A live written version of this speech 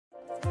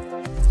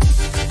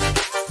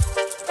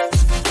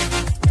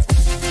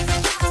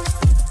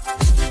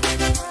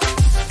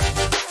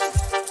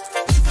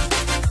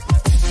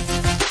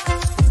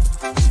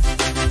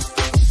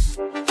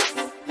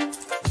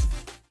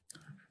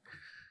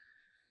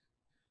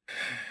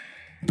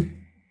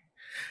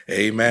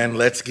Amen.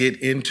 Let's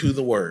get into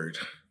the word.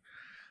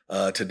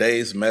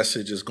 Today's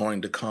message is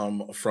going to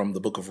come from the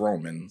book of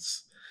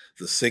Romans,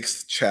 the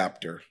 6th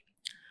chapter.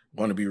 I'm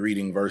going to be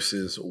reading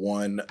verses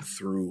 1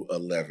 through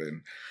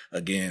 11.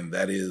 Again,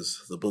 that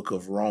is the book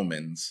of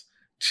Romans,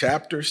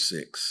 chapter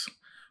 6,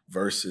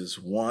 verses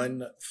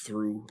 1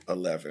 through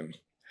 11.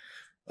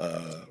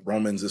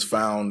 Romans is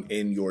found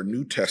in your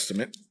New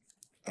Testament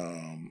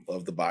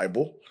of the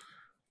Bible,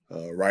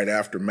 right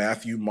after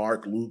Matthew,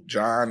 Mark, Luke,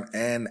 John,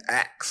 and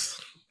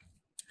Acts.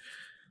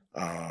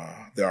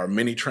 There are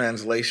many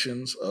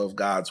translations of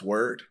God's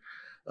word.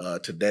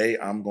 Today,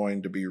 I'm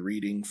going to be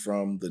reading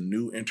from the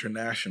New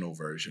International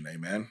Version.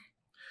 Amen.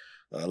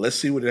 Let's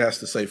see what it has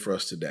to say for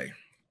us today.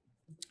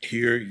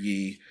 Hear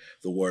ye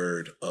the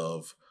word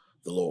of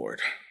the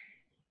Lord.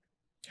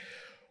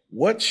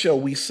 What shall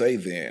we say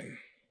then?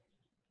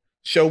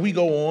 Shall we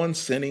go on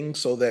sinning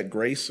so that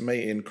grace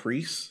may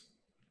increase?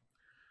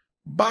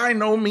 By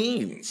no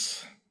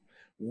means.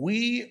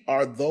 We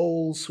are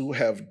those who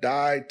have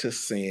died to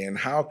sin.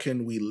 How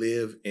can we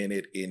live in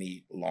it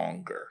any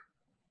longer?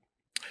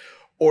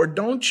 Or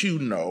don't you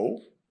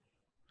know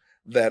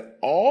that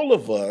all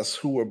of us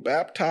who were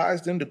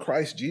baptized into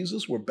Christ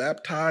Jesus were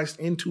baptized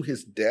into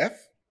his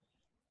death?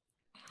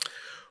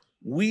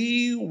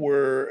 We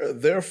were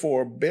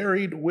therefore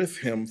buried with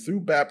him through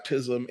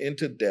baptism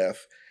into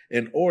death,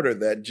 in order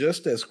that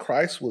just as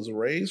Christ was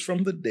raised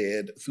from the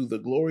dead through the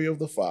glory of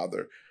the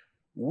Father,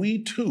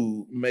 we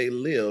too may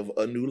live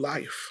a new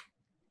life.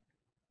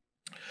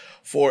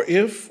 For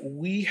if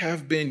we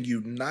have been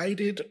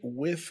united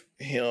with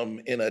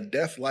him in a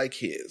death like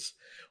his,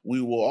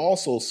 we will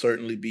also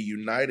certainly be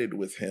united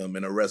with him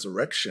in a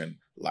resurrection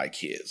like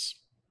his.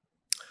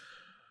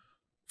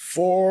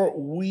 For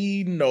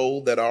we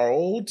know that our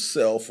old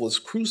self was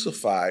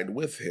crucified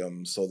with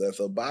him so that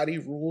the body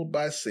ruled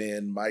by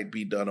sin might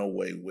be done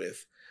away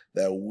with,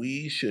 that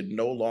we should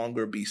no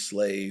longer be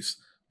slaves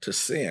to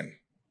sin.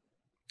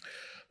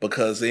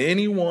 Because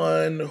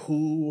anyone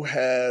who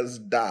has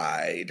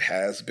died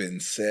has been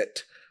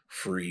set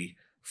free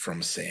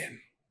from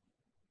sin.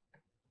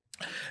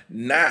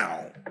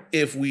 Now,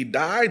 if we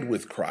died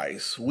with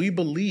Christ, we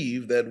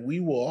believe that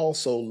we will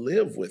also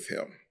live with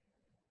him.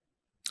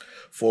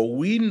 For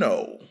we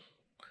know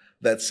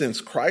that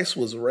since Christ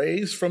was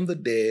raised from the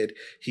dead,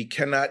 he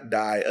cannot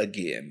die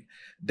again.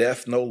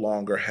 Death no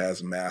longer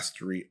has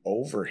mastery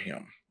over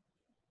him.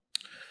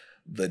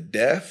 The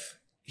death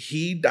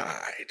he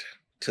died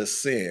to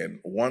sin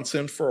once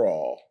and for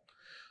all,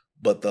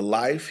 but the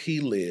life he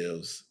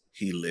lives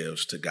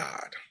to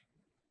God.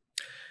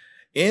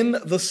 In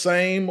the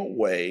same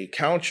way,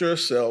 count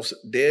yourselves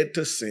dead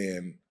to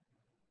sin,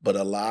 but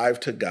alive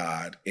to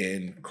God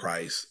in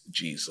Christ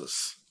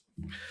Jesus.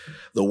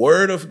 The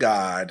word of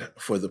God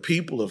for the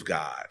people of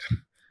God.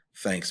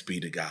 Thanks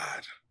be to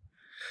God.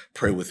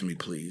 Pray with me,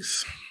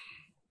 please.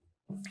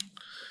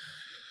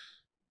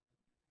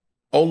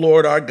 O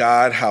Lord our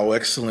God, how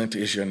excellent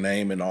is your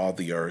name in all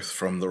the earth.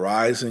 From the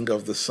rising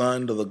of the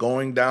sun to the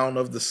going down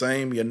of the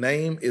same, your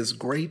name is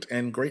great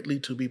and greatly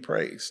to be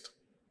praised.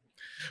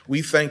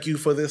 We thank you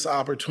for this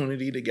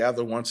opportunity to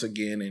gather once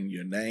again in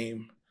your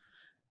name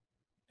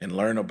and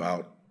learn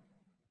about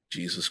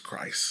Jesus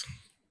Christ.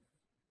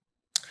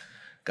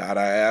 God,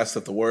 I ask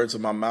that the words of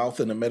my mouth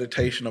and the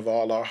meditation of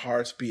all our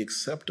hearts be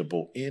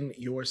acceptable in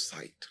your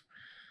sight.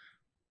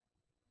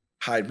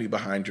 Hide me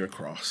behind your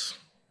cross,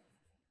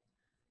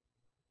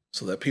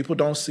 so that people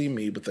don't see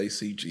me, but they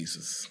see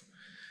Jesus.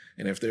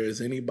 And if there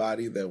is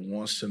anybody that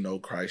wants to know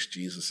Christ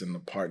Jesus and the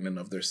pardoning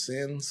of their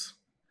sins,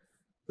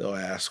 they'll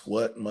ask,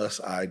 what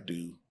must I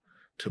do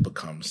to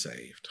become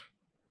saved?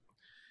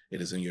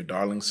 It is in your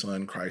darling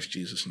Son, Christ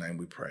Jesus' name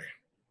we pray.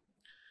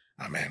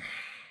 Amen.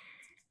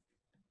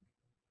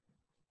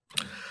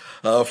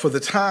 For the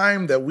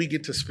time that we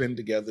get to spend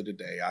together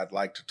today, I'd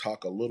like to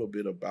talk a little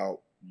bit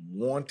about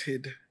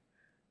wanted,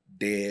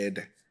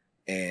 dead,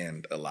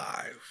 and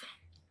alive.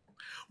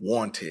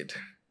 Wanted,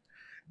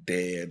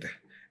 dead,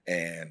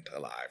 and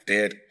alive.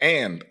 Dead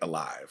and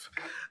alive.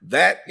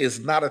 That is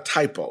not a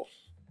typo.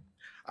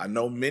 I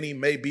know many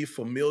may be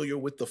familiar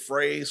with the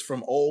phrase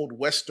from old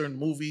Western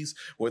movies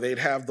where they'd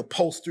have the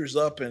posters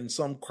up and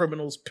some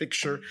criminal's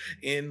picture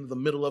in the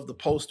middle of the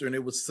poster, and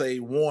it would say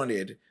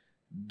wanted,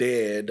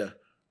 dead,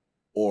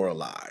 or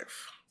alive.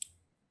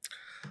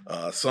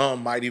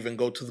 Some might even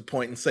go to the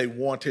point and say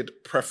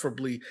wanted,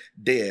 preferably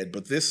dead,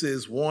 but this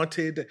is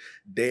wanted,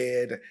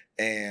 dead,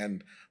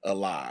 and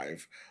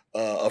alive.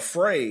 A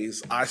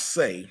phrase I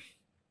say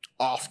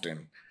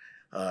often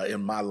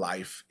in my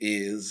life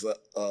is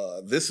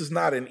this is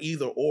not an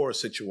either or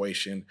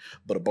situation,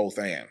 but a both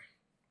and.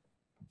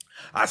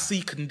 I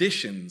see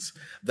conditions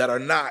that are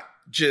not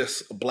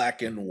just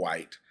black and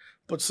white,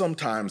 but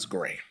sometimes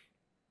gray.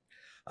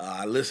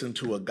 I listen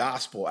to a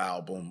gospel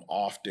album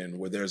often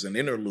where there's an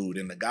interlude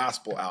in the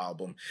gospel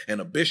album and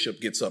a bishop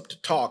gets up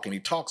to talk, and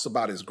he talks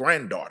about his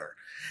granddaughter.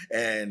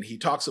 And he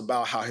talks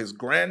about how his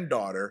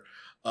granddaughter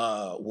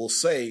will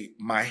say,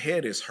 my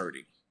head is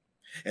hurting.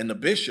 And the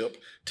bishop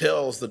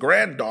tells the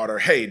granddaughter,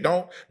 hey,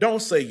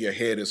 don't say your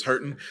head is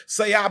hurting.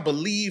 Say, I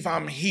believe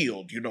I'm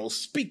healed.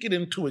 Speak it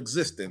into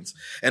existence.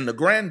 And the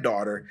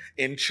granddaughter,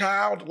 in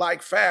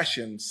childlike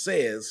fashion,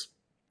 says,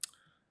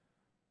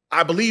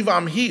 I believe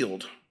I'm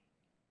healed,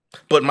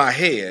 but my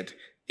head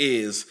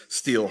is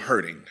still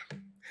hurting.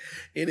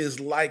 It is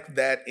like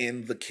that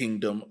in the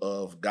kingdom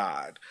of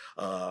God.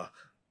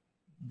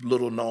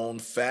 Little known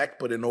fact,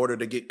 but in order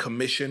to get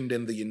commissioned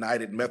in the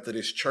United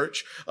Methodist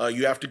Church,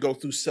 you have to go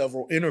through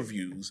several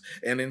interviews.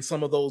 And in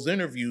some of those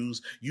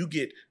interviews, you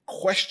get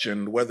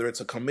questioned, whether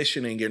it's a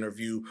commissioning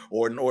interview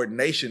or an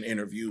ordination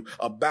interview,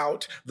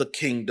 about the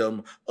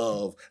kingdom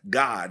of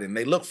God. And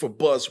they look for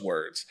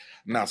buzzwords.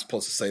 I'm not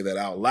supposed to say that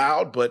out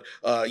loud, but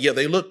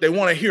they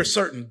want to hear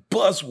certain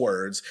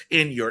buzzwords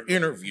in your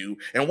interview.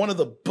 And one of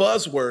the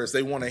buzzwords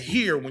they want to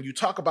hear when you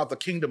talk about the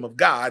kingdom of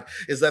God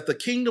is that the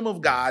kingdom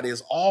of God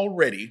is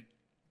already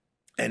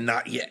and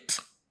not yet.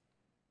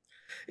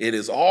 It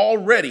is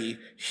already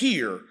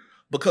here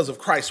because of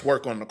Christ's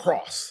work on the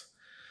cross.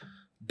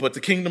 But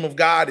the kingdom of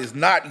God is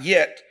not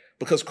yet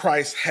because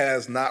Christ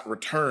has not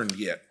returned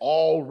yet.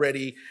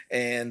 Already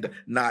and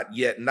not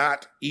yet.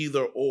 Not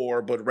either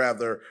or, but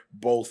rather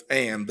both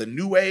and. The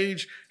new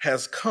age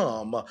has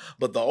come,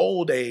 but the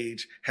old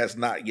age has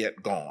not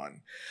yet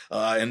gone.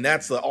 And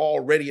that's the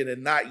already and the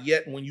not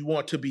yet when you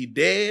want to be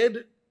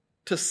dead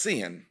to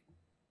sin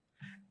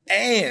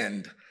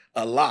and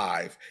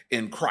alive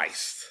in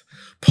Christ.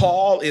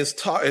 Paul is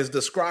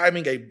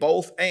describing a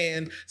both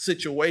and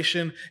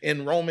situation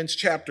in Romans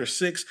chapter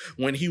 6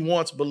 when he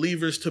wants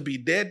believers to be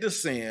dead to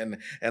sin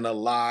and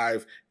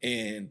alive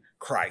in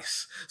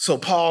Christ. So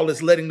Paul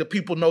is letting the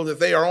people know that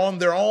they are on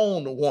their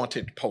own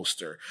wanted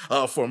poster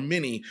for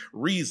many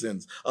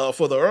reasons.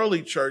 For the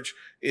early church,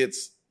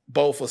 it's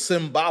both a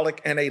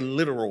symbolic and a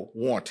literal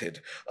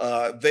wanted.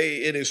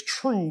 It is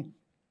true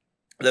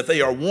that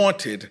they are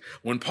wanted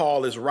when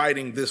Paul is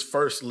writing this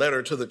first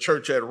letter to the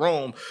church at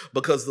Rome,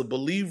 because the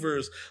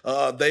believers,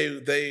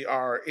 they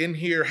are in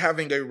here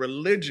having a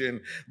religion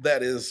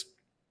that is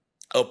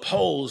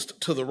opposed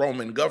to the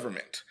Roman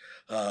government.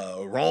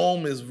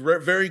 Rome is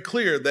very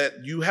clear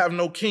that you have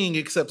no king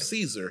except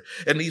Caesar.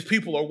 And these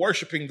people are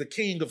worshiping the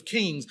King of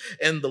Kings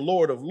and the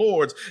Lord of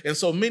Lords. And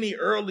so many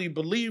early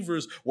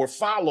believers were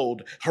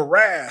followed,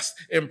 harassed,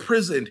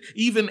 imprisoned,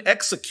 even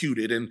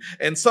executed.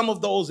 And some of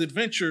those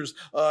adventures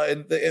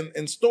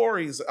and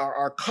stories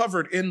are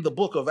covered in the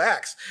book of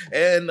Acts.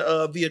 And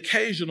the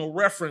occasional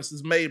reference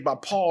is made by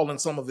Paul in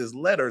some of his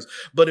letters.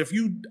 But if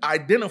you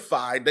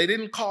identified, they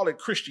didn't call it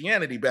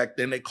Christianity back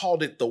then, they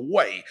called it the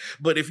way.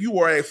 But if you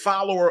were a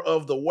follower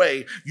of the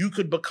way, you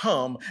could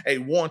become a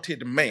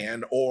wanted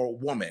man or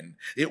woman.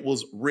 It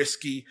was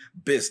risky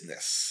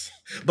business.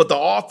 But the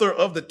author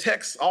of the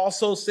text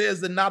also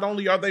says that not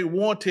only are they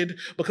wanted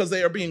because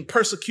they are being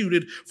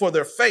persecuted for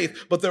their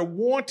faith, but they're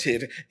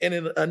wanted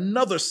in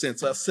another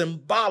sense, a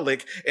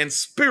symbolic and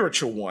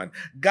spiritual one.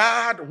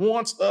 God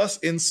wants us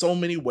in so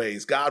many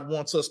ways. God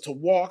wants us to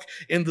walk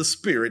in the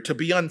Spirit, to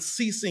be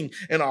unceasing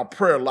in our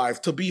prayer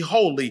life, to be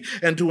holy,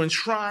 and to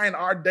enshrine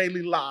our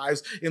daily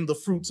lives in the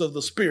fruits of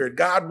the Spirit.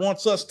 God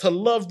wants us to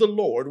love the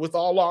Lord with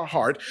all our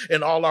heart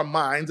and all our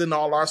minds and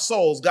all our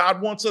souls.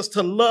 God wants us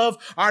to love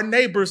our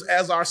neighbors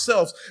as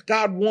ourselves.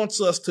 God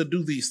wants us to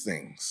do these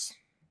things.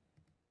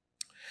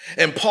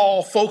 And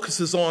Paul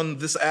focuses on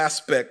this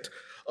aspect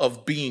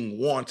of being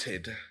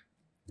wanted.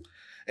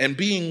 And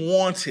being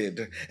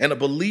wanted and a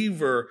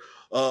believer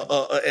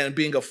and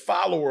being a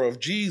follower of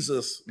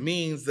Jesus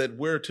means that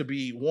we're to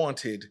be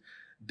wanted,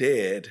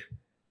 dead,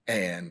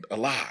 and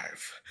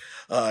alive.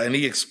 And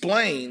he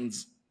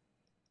explains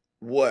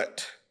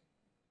what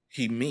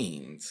he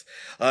means.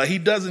 He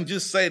doesn't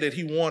just say that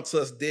he wants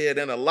us dead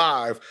and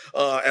alive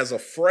as a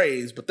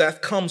phrase, but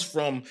that comes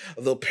from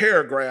the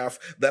paragraph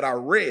that I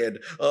read.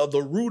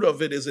 The root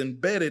of it is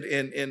embedded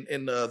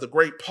in the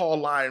great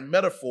Pauline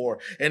metaphor,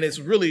 and it's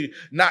really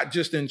not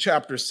just in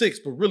chapter 6,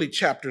 but really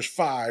chapters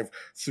 5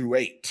 through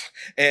 8.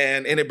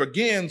 And it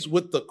begins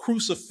with the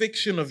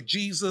crucifixion of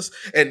Jesus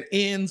and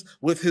ends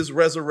with his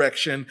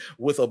resurrection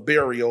with a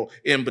burial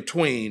in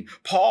between.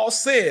 Paul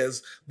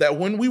says that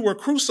when we were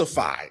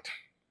crucified,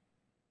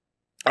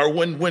 or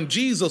when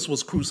Jesus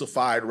was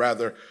crucified,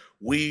 rather,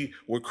 we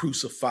were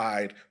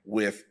crucified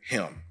with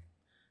him.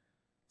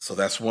 So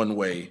that's one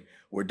way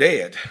we're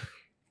dead.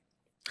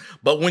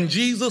 But when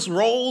Jesus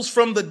rose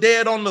from the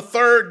dead on the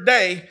third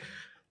day,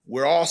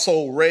 we're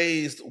also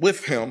raised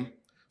with him,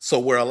 so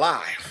we're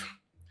alive.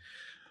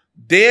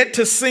 Dead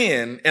to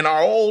sin and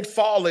our old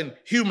fallen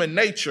human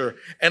nature,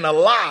 and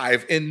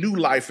alive in new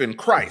life in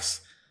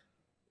Christ.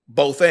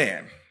 Both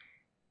and,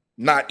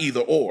 not either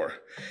or.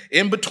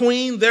 In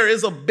between, there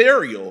is a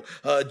burial.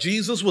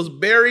 Jesus was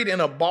buried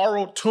in a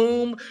borrowed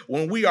tomb.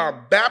 When we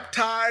are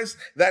baptized,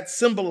 that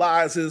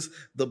symbolizes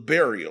the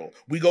burial.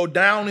 We go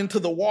down into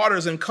the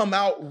waters and come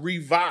out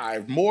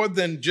revived. More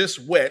than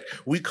just wet,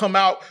 we come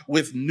out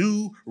with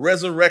new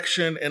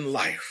resurrection and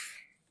life.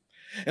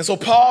 And so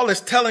Paul is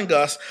telling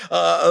us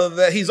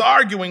that he's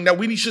arguing that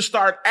we should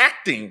start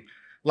acting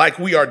like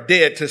we are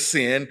dead to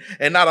sin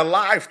and not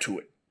alive to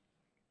it.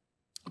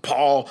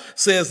 Paul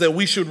says that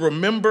we should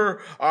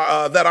remember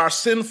that our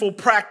sinful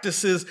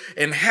practices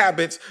and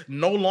habits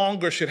no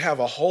longer should have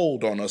a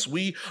hold on us.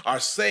 We are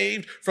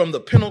saved from the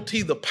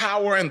penalty, the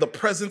power, and the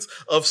presence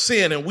of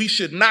sin. And we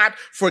should not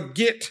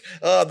forget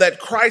that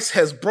Christ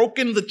has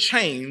broken the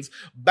chains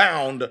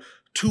bound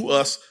to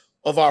us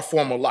of our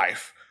former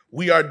life.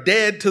 We are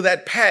dead to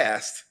that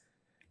past.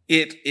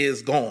 It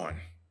is gone.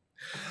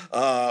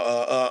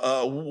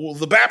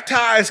 The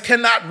baptized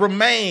cannot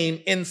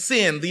remain in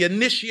sin. The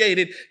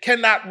initiated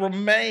cannot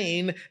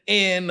remain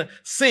in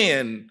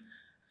sin.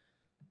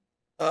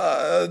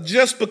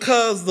 Just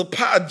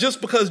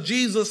because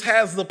Jesus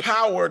has the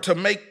power to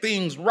make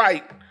things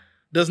right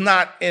does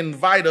not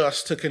invite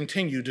us to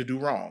continue to do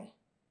wrong.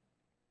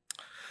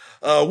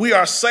 We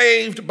are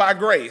saved by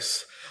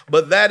grace,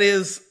 but that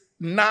is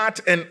not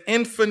an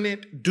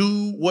infinite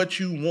do what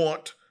you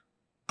want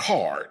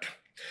card.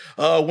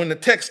 When the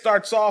text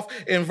starts off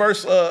in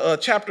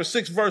chapter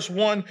 6, verse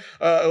 1,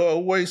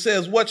 where he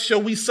says, "What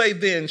shall we say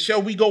then?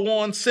 Shall we go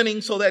on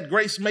sinning so that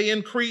grace may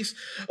increase?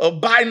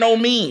 By no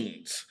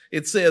means,"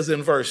 it says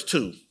in verse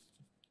 2.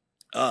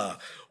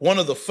 One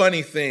of the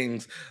funny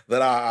things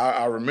that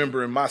I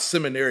remember in my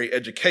seminary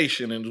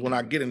education, and when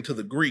I get into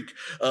the Greek,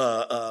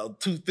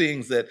 two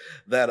things that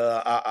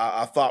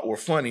I thought were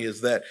funny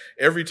is that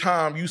every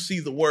time you see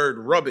the word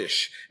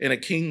rubbish in a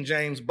King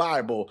James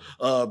Bible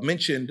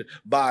mentioned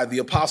by the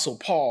Apostle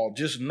Paul,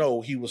 just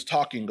know he was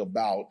talking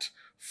about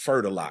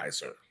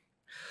fertilizer.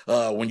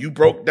 When you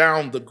broke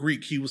down the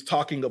Greek, he was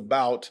talking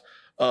about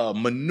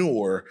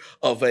manure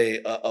of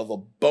a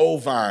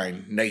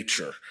bovine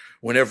nature.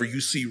 Whenever you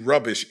see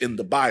rubbish in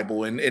the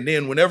Bible, and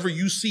then whenever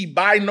you see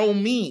by no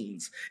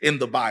means in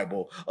the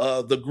Bible,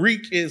 the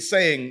Greek is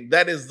saying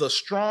that is the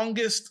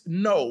strongest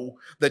no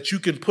that you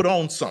can put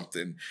on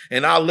something.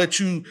 And I'll let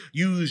you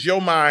use your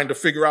mind to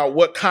figure out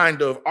what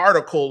kind of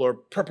article or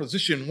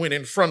preposition went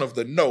in front of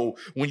the no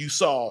when you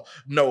saw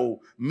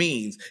no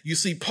means. You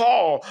see,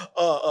 Paul,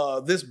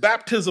 this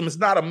baptism is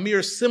not a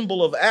mere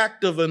symbol of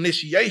active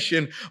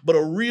initiation, but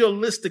a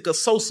realistic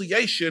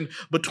association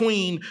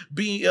between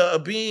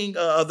being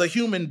the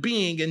human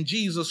being in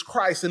Jesus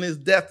Christ and his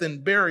death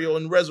and burial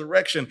and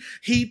resurrection.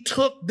 He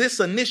took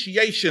this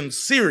initiation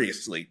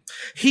seriously.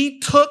 He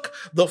took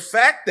the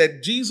fact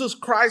that Jesus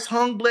Christ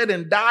hung, bled,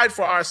 and died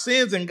for our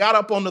sins and got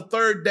up on the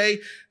third day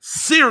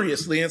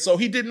seriously. And so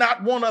he did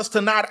not want us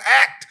to not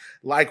act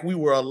like we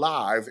were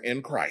alive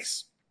in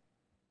Christ.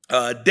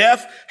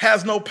 Death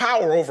has no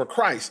power over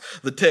Christ,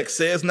 the text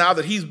says, now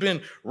that he's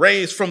been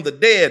raised from the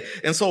dead.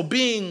 And so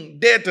being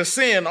dead to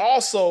sin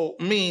also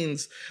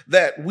means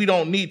that we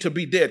don't need to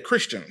be dead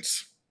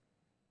Christians.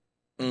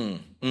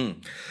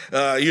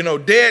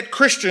 Dead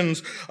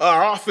Christians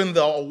are often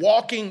the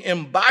walking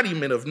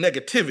embodiment of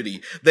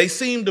negativity. They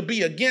seem to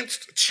be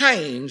against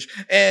change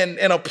and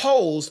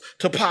opposed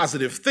to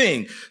positive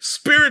things.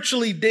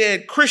 Spiritually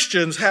dead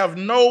Christians have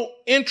no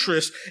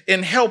interest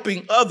in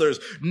helping others.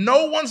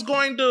 No one's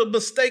going to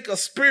mistake a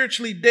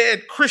spiritually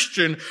dead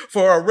Christian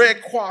for a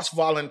Red Cross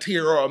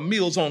volunteer or a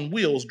Meals on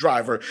Wheels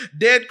driver.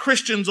 Dead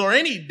Christians or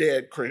any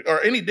dead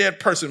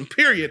person,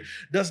 period,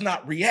 does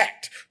not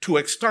react to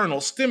external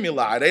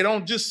stimuli. They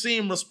don't just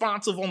seem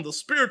responsive on the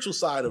spiritual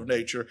side of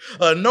nature.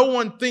 No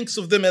one thinks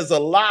of them as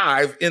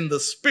alive in the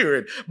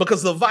spirit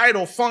because the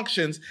vital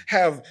functions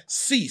have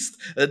ceased.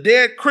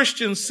 Dead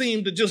Christians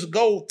seem to just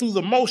go through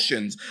the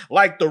motions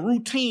like the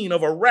routine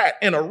of a rat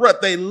in a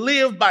rut. They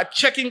live by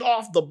checking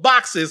off the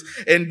boxes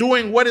and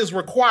doing what is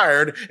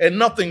required and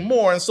nothing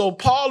more. And so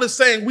Paul is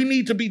saying we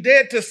need to be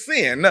dead to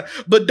sin,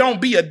 but don't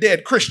be a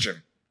dead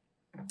Christian.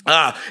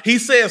 He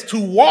says to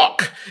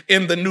walk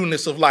in the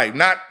newness of life,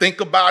 not think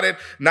about it,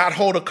 not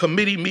hold a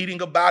committee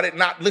meeting about it,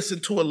 not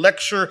listen to a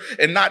lecture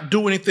and not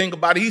do anything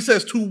about it. He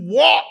says to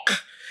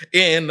walk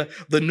in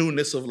the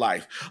newness of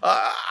life.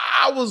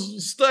 I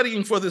was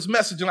studying for this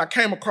message and I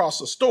came across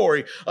a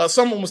story.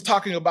 Someone was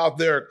talking about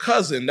their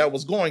cousin that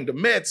was going to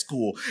med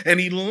school, and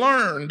he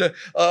learned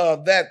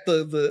that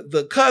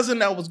the cousin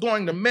that was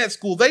going to med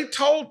school, they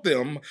told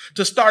them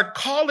to start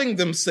calling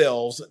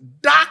themselves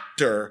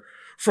doctor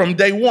from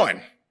day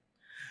one.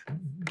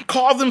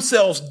 Call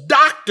themselves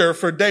doctor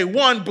for day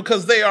one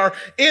because they are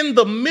in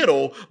the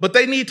middle, but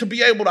they need to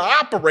be able to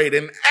operate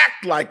and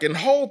act like and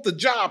hold the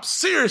job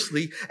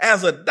seriously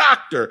as a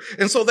doctor.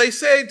 And so they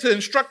say to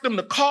instruct them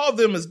to call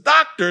them as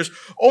doctors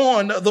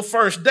on the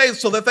first day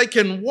so that they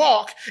can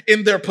walk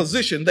in their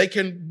position. They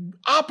can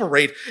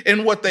operate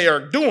in what they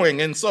are doing.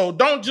 And so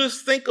don't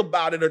just think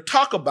about it or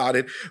talk about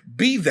it.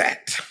 Be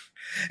that.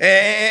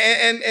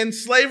 And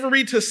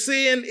slavery to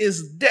sin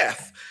is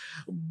death.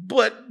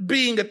 but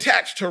being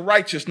attached to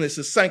righteousness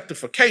is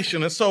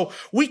sanctification. And so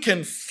we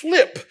can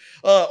flip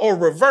or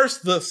reverse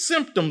the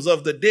symptoms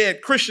of the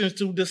dead Christians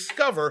to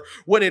discover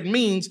what it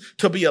means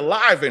to be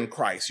alive in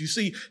Christ. You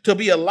see, to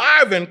be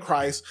alive in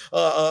Christ,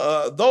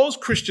 those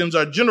Christians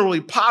are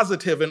generally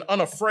positive and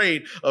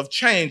unafraid of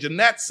change. In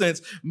that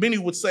sense, many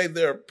would say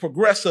they're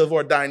progressive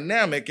or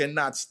dynamic and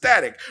not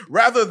static.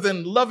 Rather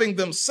than loving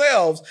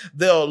themselves,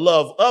 they'll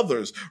love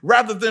others.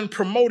 Rather than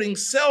promoting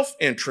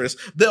self-interest,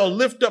 they'll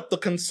lift up the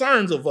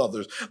concerns of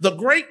others. The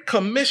Great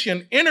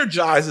Commission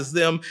energizes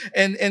them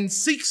and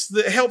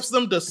helps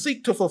them to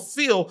seek to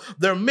fulfill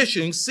their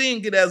mission,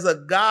 seeing it as a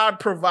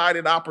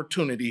God-provided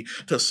opportunity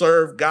to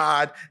serve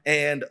God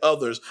and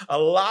others.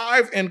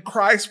 Alive in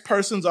Christ,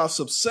 persons are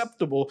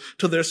susceptible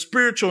to their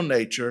spiritual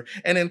nature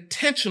and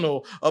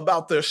intentional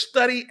about their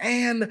study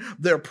and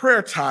their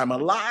prayer time.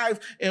 Alive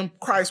in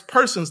Christ,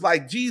 persons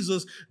like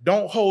Jesus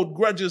don't hold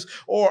grudges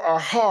or are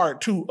hard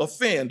to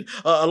offend.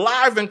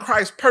 Alive in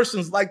Christ,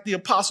 persons like the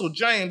Apostle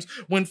James,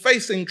 when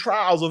facing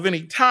trials of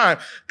any kind,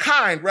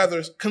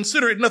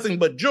 consider it nothing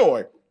but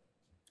joy,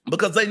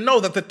 because they know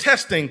that the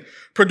testing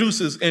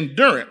produces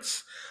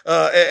endurance.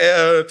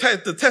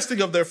 The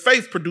testing of their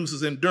faith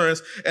produces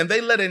endurance, and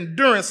they let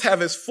endurance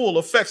have its full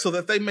effect so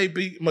that they may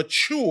be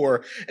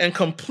mature and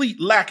complete,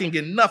 lacking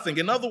in nothing.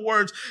 In other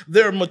words,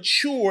 they're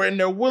mature and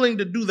they're willing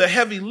to do the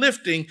heavy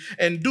lifting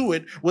and do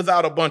it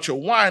without a bunch of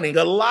whining.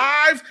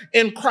 Alive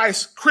in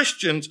Christ,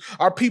 Christians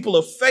are people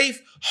of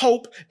faith,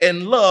 hope,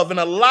 and love. And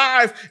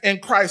alive in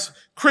Christ,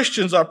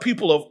 Christians are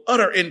people of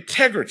utter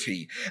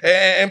integrity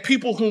and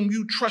people whom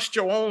you trust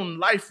your own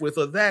life with,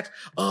 or that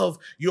of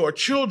your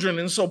children.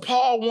 And so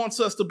Paul wants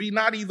us to be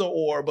not either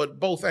or, but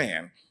both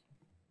and.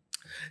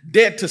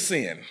 Dead to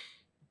sin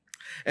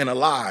and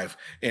alive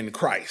in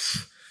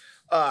Christ.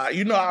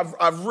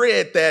 I've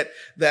read that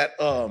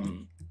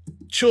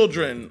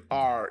children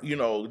are,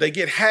 they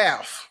get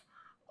half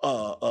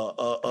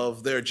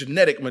of their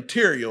genetic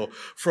material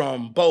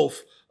from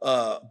both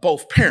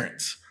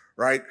parents.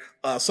 Right?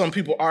 Some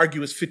people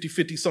argue it's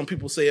 50-50. Some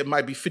people say it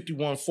might be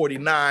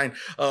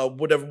 51-49,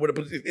 whatever, but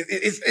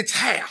it's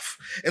half.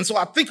 And so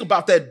I think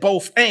about that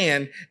both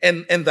and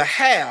the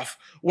half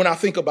when I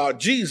think about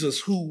Jesus,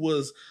 who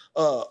was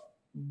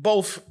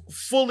both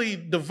fully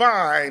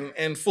divine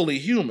and fully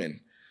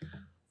human.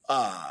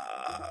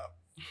 I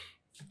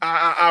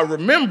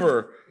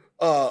remember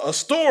a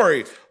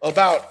story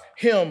about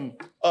him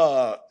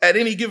at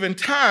any given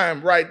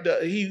time, right?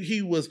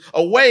 He was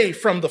away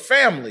from the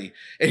family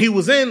and he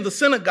was in the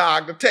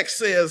synagogue. The text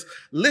says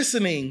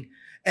listening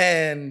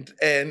and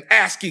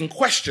asking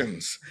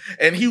questions,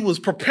 and he was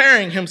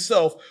preparing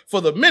himself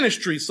for the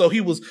ministry. So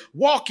he was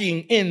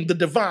walking in the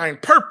divine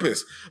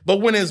purpose.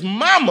 But when his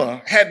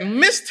mama had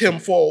missed him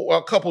for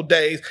a couple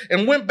days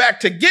and went back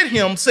to get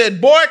him, said,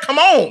 "Boy, come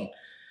on,"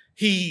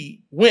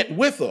 he went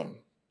with them.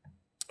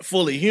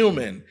 Fully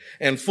human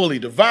and fully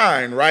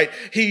divine, right?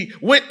 He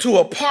went to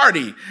a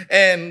party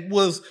and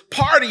was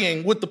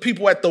partying with the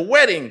people at the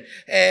wedding.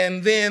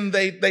 And then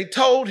they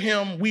told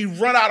him, "We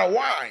run out of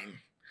wine."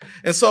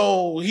 And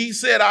so he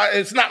said,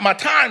 "It's not my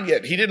time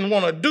yet." He didn't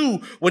want to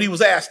do what he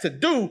was asked to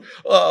do,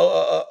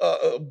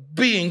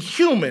 being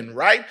human,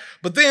 right?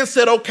 But then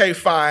said, "Okay,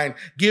 fine,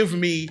 give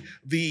me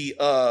the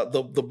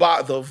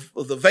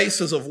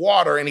vases of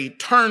water," and he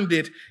turned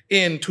it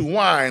into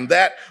wine.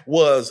 That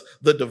was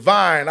the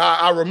divine.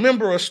 I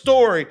remember a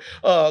story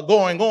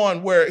going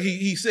on where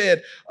he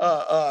said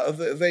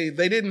they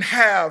didn't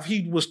have.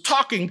 He was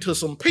talking to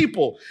some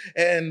people,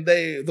 and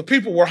the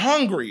people were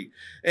hungry,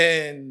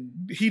 and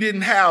he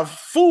didn't have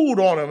food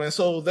on him. And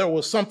so there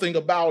was something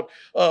about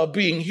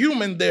being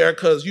human there,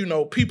 because,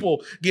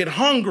 people get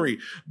hungry.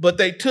 But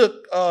they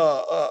took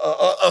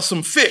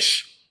some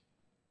fish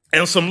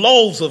and some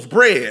loaves of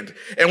bread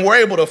and were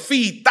able to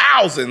feed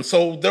thousands.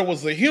 So there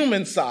was the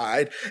human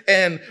side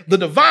and the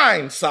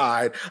divine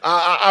side.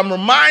 I'm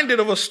reminded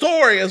of a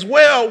story as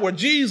well where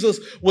Jesus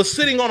was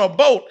sitting on a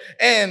boat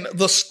and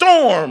the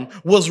storm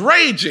was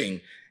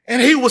raging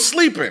and he was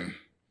sleeping.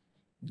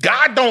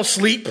 God don't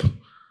sleep.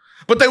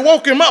 But they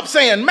woke him up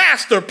saying,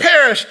 "Master,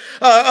 carest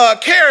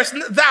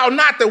thou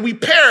not that we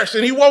perish?"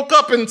 And he woke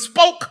up and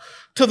spoke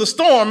to the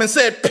storm and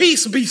said,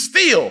 "Peace, be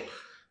still."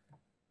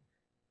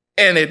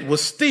 And it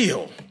was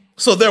still.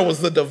 So there was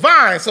the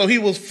divine. So he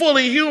was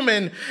fully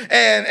human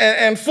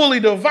and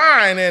fully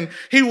divine. And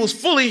he was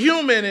fully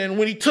human. And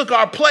when he took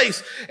our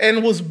place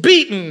and was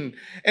beaten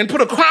and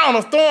put a crown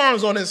of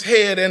thorns on his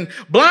head and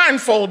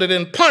blindfolded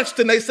and punched,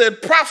 and they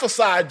said,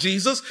 "Prophesy,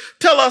 Jesus,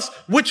 tell us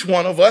which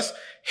one of us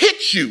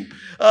hit you."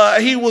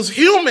 He was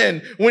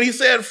human when he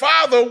said,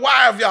 "Father,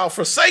 why have y'all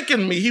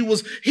forsaken me?" He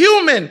was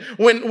human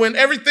when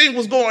everything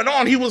was going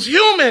on. He was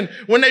human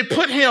when they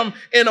put him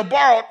in a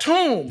borrowed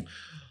tomb.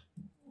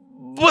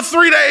 But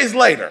 3 days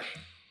later,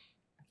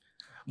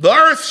 the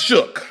earth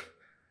shook,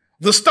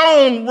 the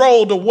stone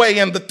rolled away,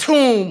 and the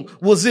tomb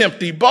was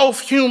empty,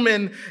 both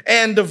human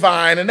and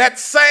divine. And that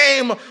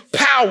same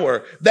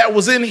power that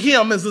was in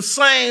him is the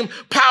same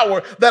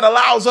power that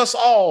allows us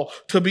all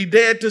to be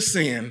dead to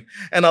sin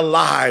and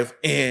alive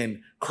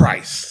in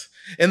Christ.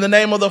 In the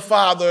name of the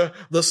Father,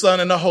 the Son,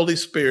 and the Holy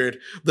Spirit,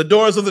 the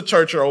doors of the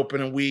church are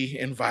open and we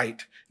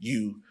invite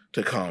you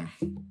to come.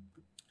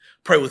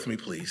 Pray with me,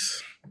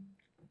 please.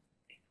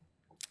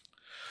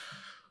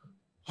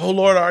 O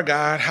Lord our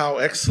God, how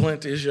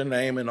excellent is your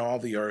name in all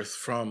the earth.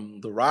 From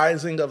the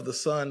rising of the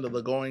sun to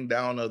the going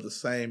down of the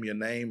same, your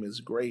name is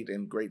great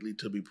and greatly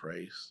to be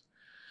praised.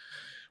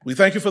 We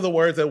thank you for the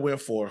word that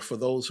went forth, for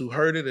those who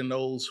heard it and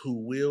those who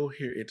will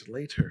hear it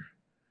later.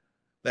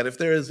 That if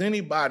there is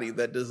anybody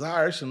that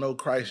desires to know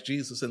Christ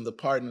Jesus and the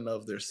pardon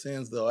of their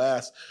sins, they'll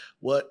ask,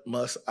 what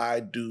must I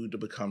do to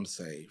become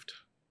saved?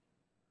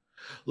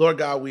 Lord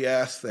God, we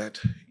ask that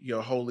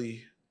your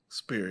Holy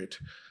Spirit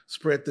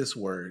spread this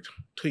word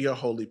to your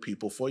holy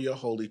people, for your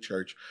holy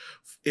church,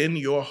 in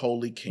your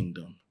holy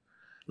kingdom.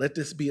 Let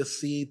this be a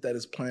seed that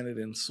is planted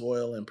in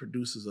soil and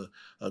produces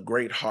a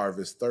great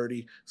harvest,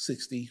 30,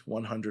 60,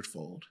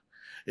 100-fold.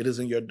 It is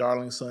in your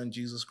darling Son,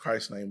 Jesus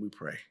Christ's name we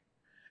pray.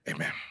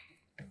 Amen.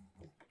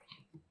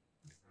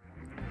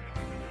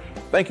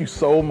 Thank you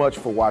so much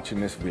for watching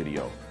this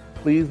video.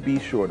 Please be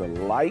sure to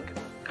like,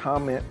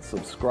 comment,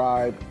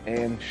 subscribe,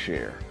 and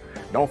share.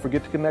 Don't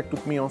forget to connect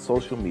with me on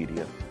social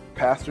media.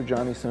 Pastor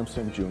Johnny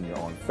Simpson Jr.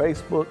 on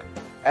Facebook,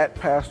 at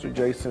Pastor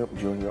J. Simp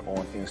Jr.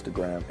 on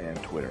Instagram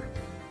and Twitter.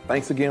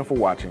 Thanks again for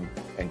watching,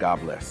 and God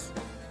bless.